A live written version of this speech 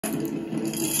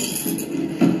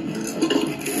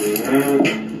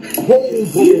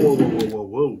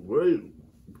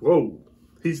Whoa.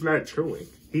 He's not chewing.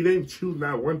 He didn't chew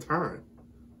not one time.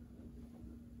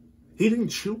 He didn't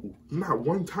chew not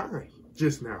one time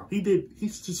just now. He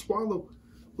just swallowed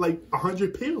like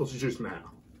 100 pills just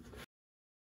now.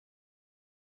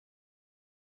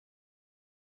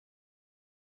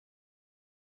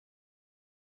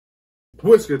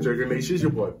 What's good, Jerker Nation? It's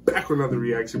your boy back with another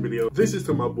reaction video. This is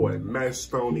to my boy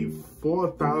Stonie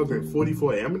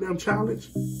 4044 M&M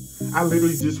challenge. I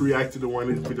literally just reacted to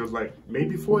one of his videos like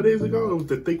maybe 4 days ago. It was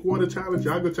the Thick Water challenge.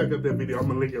 Y'all go check out that video. I'm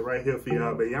gonna link it right here for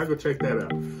y'all, man. Y'all go check that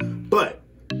out. But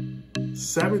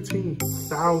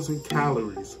 17,000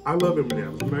 calories. I love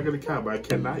M&M'S. I'm not gonna count, but I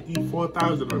cannot eat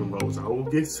 4,000 of those. I will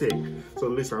get sick. So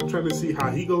listen, I'm trying to see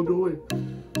how he gonna do it.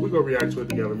 We're gonna react to it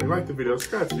together, man. Like the video,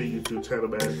 subscribe to the YouTube channel,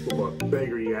 man. For more bang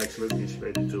reaction. Let's get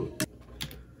straight into it.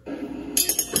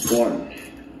 1,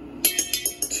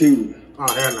 2.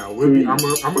 Oh, hell no. I'm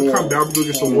gonna come down and go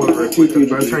get some water real quick.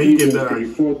 By the time you get done,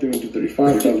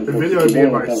 the video will be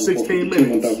about 16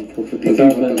 minutes.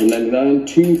 1,099,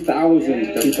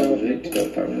 2,000,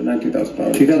 2,509,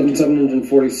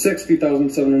 2,746,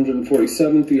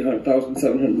 2,747,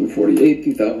 300,748,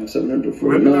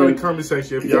 3,749. Let me know in the comment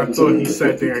section if y'all thought he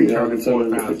sat there and counted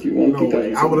 4,000. No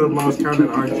way. I would have lost count at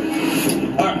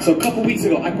 100. Alright, so a couple weeks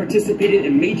ago, I participated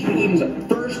in Major Eaton's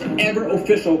first ever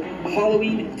official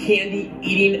Halloween candy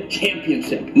eating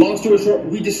championship. Long story short,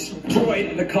 we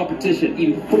destroyed the competition,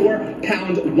 eating 4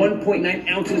 pounds, 1.9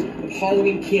 ounces of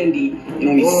Halloween candy in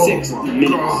only 6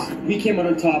 minutes. God. We came out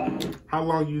on top. How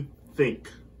long you think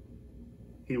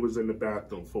he was in the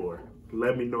bathroom for?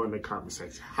 Let me know in the comment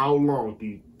section. How long do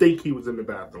you think he was in the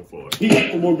bathroom for? He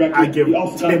got the world record. I give him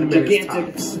 10 minutes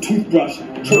gigantic toothbrush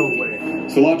trophy. No way.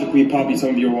 So logically, probably some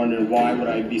of you are wondering, why would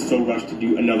I be so rushed to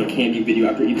do another candy video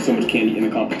after eating so much candy in the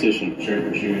competition?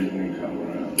 Trick-or-treaters didn't come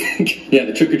around. Yeah,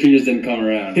 the trick-or-treaters didn't come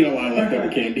around. You know, a lot of leftover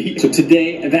candy. So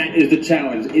today, that is the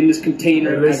challenge. In this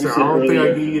container, hey, listen, as we said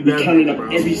earlier, we counted up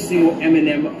every single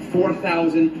M&M,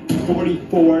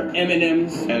 4,044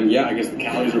 M&Ms. And yeah, I guess the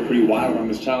calories are pretty wild on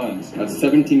this challenge. That's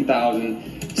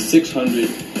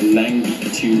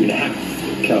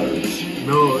 17,692.5 calories.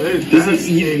 No, this is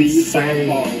easily insane.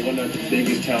 by far one of the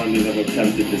biggest challenges I've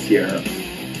attempted this year.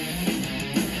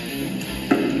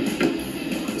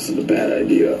 This is a bad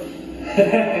idea.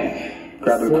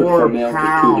 Grab a quick thumbnail to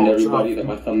prove to everybody that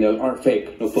my thumbnails aren't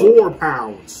fake. No photo. 4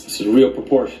 pounds. This is real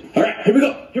proportion. All right, here we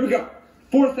go. Here we go.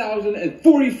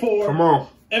 4,044. Come on.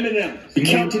 M&M's. We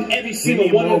counted every single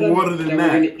one of them. Water than that. We're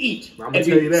going to eat. I'm gonna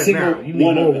tell you that now. You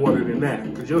need more water than that,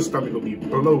 because your stomach will be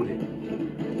bloated.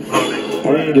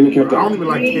 All right, give me count. I don't even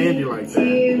like candy like that.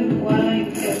 2,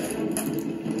 1,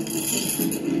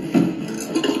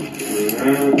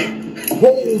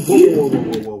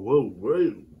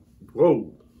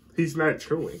 Whoa. He's not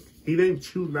chewing. He didn't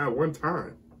chew not one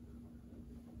time.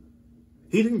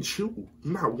 He didn't chew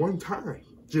not one time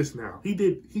just now.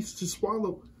 He's just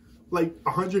swallowed like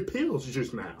 100 pills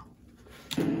just now.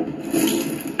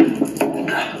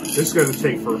 This is gonna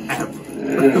take forever.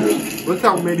 Look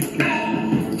how many.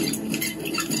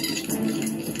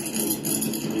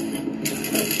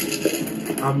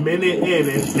 A minute in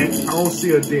and I don't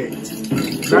see a dent.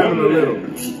 Not even a little.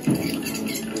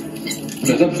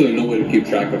 There's absolutely no way to keep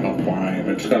track of how far I am.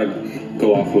 I just gotta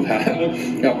go off of how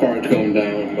far it's going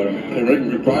down. But I'm making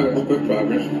good progress, quick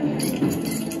progress.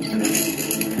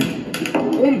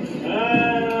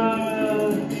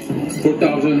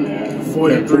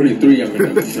 4,043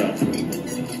 M&M's.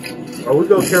 Oh, we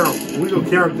gonna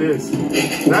count this.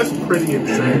 That's pretty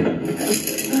insane.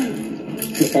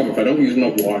 If I don't use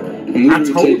enough water. I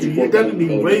told you, you're gonna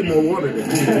need way more water than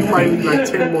this. You might need like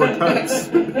 10 more cups.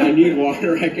 I need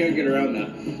water, I can't get around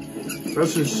that.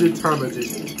 That's a shit ton of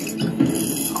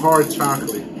just hard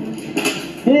chocolate.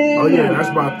 Oh yeah, that's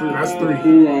about 3. That's 3.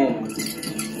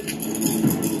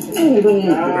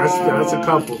 That's a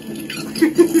couple.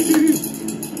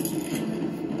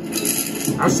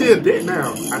 I see a dent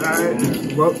now.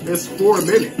 Well, it's 4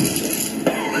 minutes.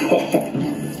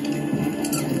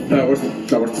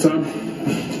 What's the time?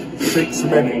 6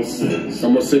 minutes.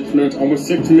 Almost 6 minutes. Almost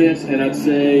 6 minutes, and I'd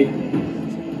say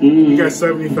you got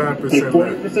 75%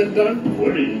 40% done.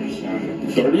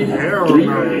 40%. 30? Hell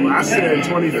no! I said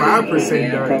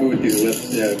 25% done. Probably with these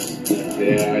lips.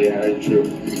 Yeah, true.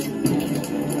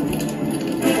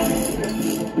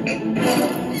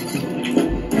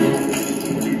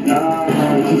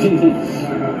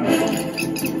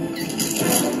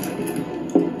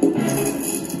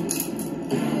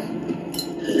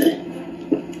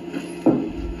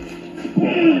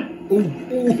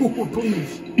 Ooh,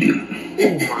 please.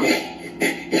 Oh my.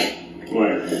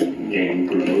 What? Game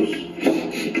gross.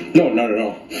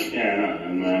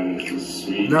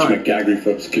 No. My gag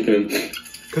reflex kicking in.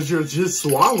 Because you're just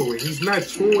swallowing. He's not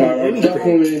chewing anything.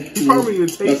 Definitely. He probably even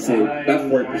tastes it. That's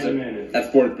 40%. That's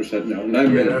 40% now. 9 Yeah,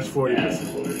 minutes. that's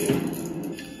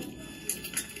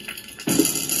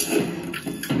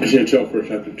 40%. I should chill for a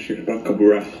second. Take a couple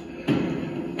breaths.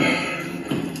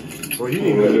 Well, you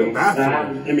need to go to the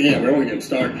bathroom. I mean, yeah, we're only getting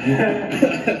started.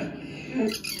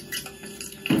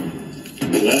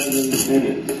 11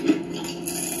 minutes.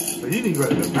 But you need to go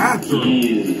to the bathroom.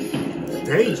 Easy. It's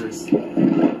dangerous.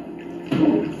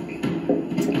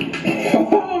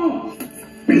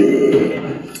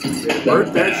 Yeah,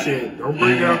 burp that shit. Don't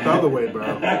bring it out the other way, bro.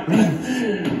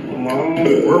 Come on.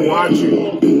 We're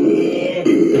watching.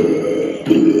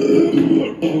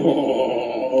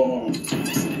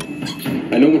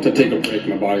 I know once I take a break,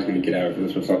 my body's gonna get out of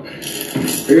this one, so we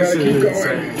This gotta keep is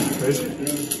going. insane.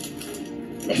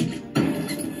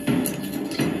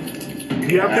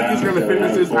 Yeah, I think he's gonna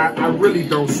finish this. I really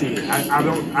don't see it. I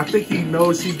don't. I think he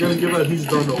knows he's gonna give up. He's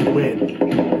gonna win.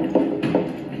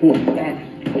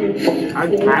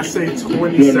 I say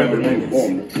 27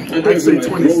 minutes. I say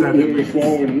 27 minutes.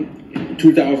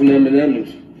 2,000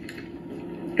 M&M'S.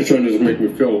 It's trying to just make me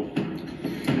feel.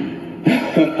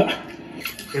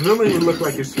 It don't even look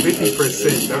like it's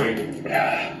 50% done.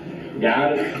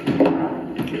 Got it.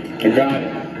 I got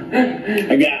it.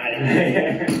 I got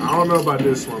it. I don't know about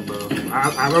this one, bro.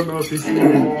 I don't know if this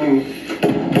is.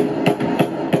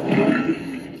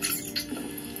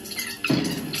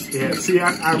 Yeah, see,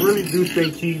 I really do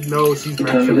think he knows he's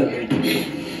not gonna make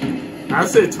it. I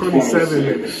said 27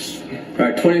 minutes.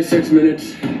 Alright, 26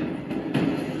 minutes.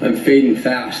 I'm fading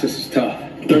fast. This is tough.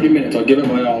 30 minutes. I'll give it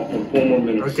my all for 4 more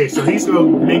minutes. Okay, so he's gonna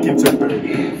make it to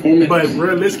 30. 4 minutes. But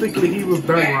realistically, he was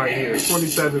done right here.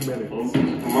 27 minutes.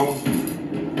 Come on.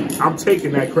 I'm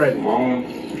taking that credit. Come on.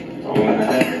 Oh, and a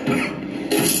half.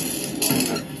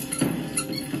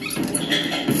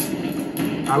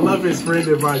 I love his friend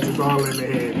advice. It's all in the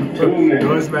head.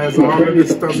 Noise man's all in the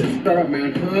stomach. Shut up,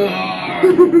 man.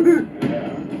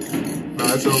 No,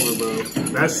 it's over, bro.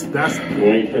 That's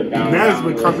When you put down that's the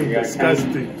becoming you got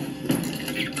disgusting.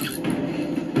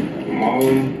 Come on.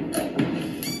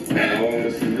 Oh,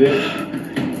 this is it.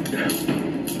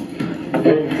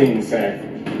 15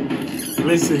 seconds.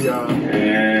 Listen, y'all.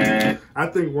 And I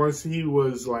think once he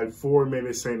was like 4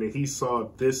 minutes in and he saw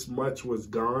this much was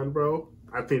gone, bro.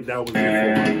 I think that was it for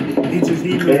him.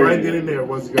 He knew right then and there it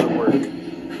wasn't gonna work.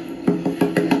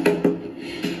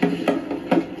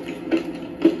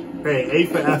 Hey, A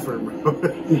for effort, bro.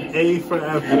 A for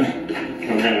effort.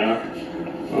 yeah,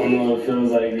 I don't know what it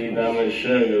feels like eating that much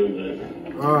sugar,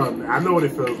 but I know what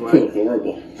it feels Feels like.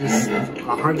 horrible. Just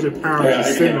 100 pounds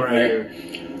just sitting right here.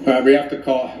 Alright, we have to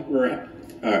call. We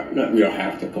don't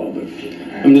have to call, but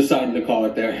I'm deciding to call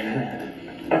it there.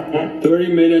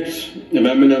 30 minutes of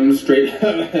M&M'S, straight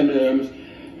M&M's.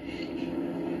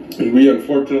 And we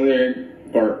unfortunately,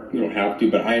 or you don't have to,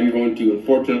 but I am going to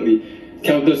unfortunately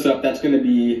count this up. That's going to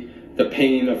be the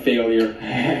pain of failure.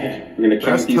 We're going to count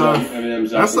That's these tough.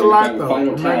 M&M's up. That's a We're gonna lot, have though.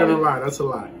 final I'm not gonna tally. lie. That's a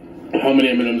lot. How many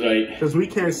M&M's I ate? Because we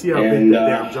can't see how big And, the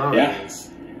damn jar yeah. is.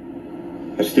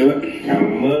 Let's do it. count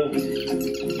them up.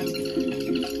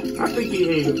 I think he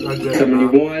ate a good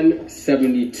amount. 71,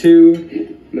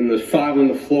 72, then there's 5 on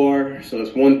the floor, so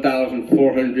it's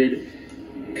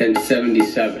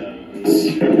 1,477.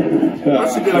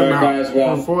 That's a good All right, amount. guys,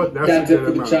 well, That's that's a it good for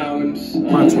the amount. challenge.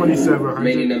 About 2,700.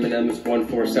 Remaining M&M'S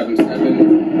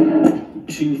 1,477,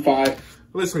 25.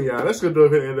 Listen, y'all, let's go do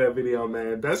it in that video,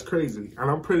 man. That's crazy. And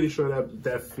I'm pretty sure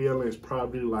that feeling is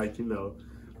probably like, you know,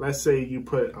 let's say you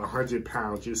put 100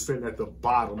 pounds just sitting at the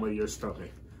bottom of your stomach.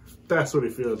 That's what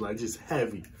it feels like, just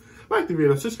heavy. Like the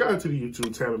video, subscribe to the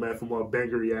YouTube channel, man, for more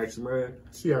banger reaction, man.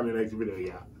 See you on the next video,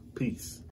 y'all. Peace.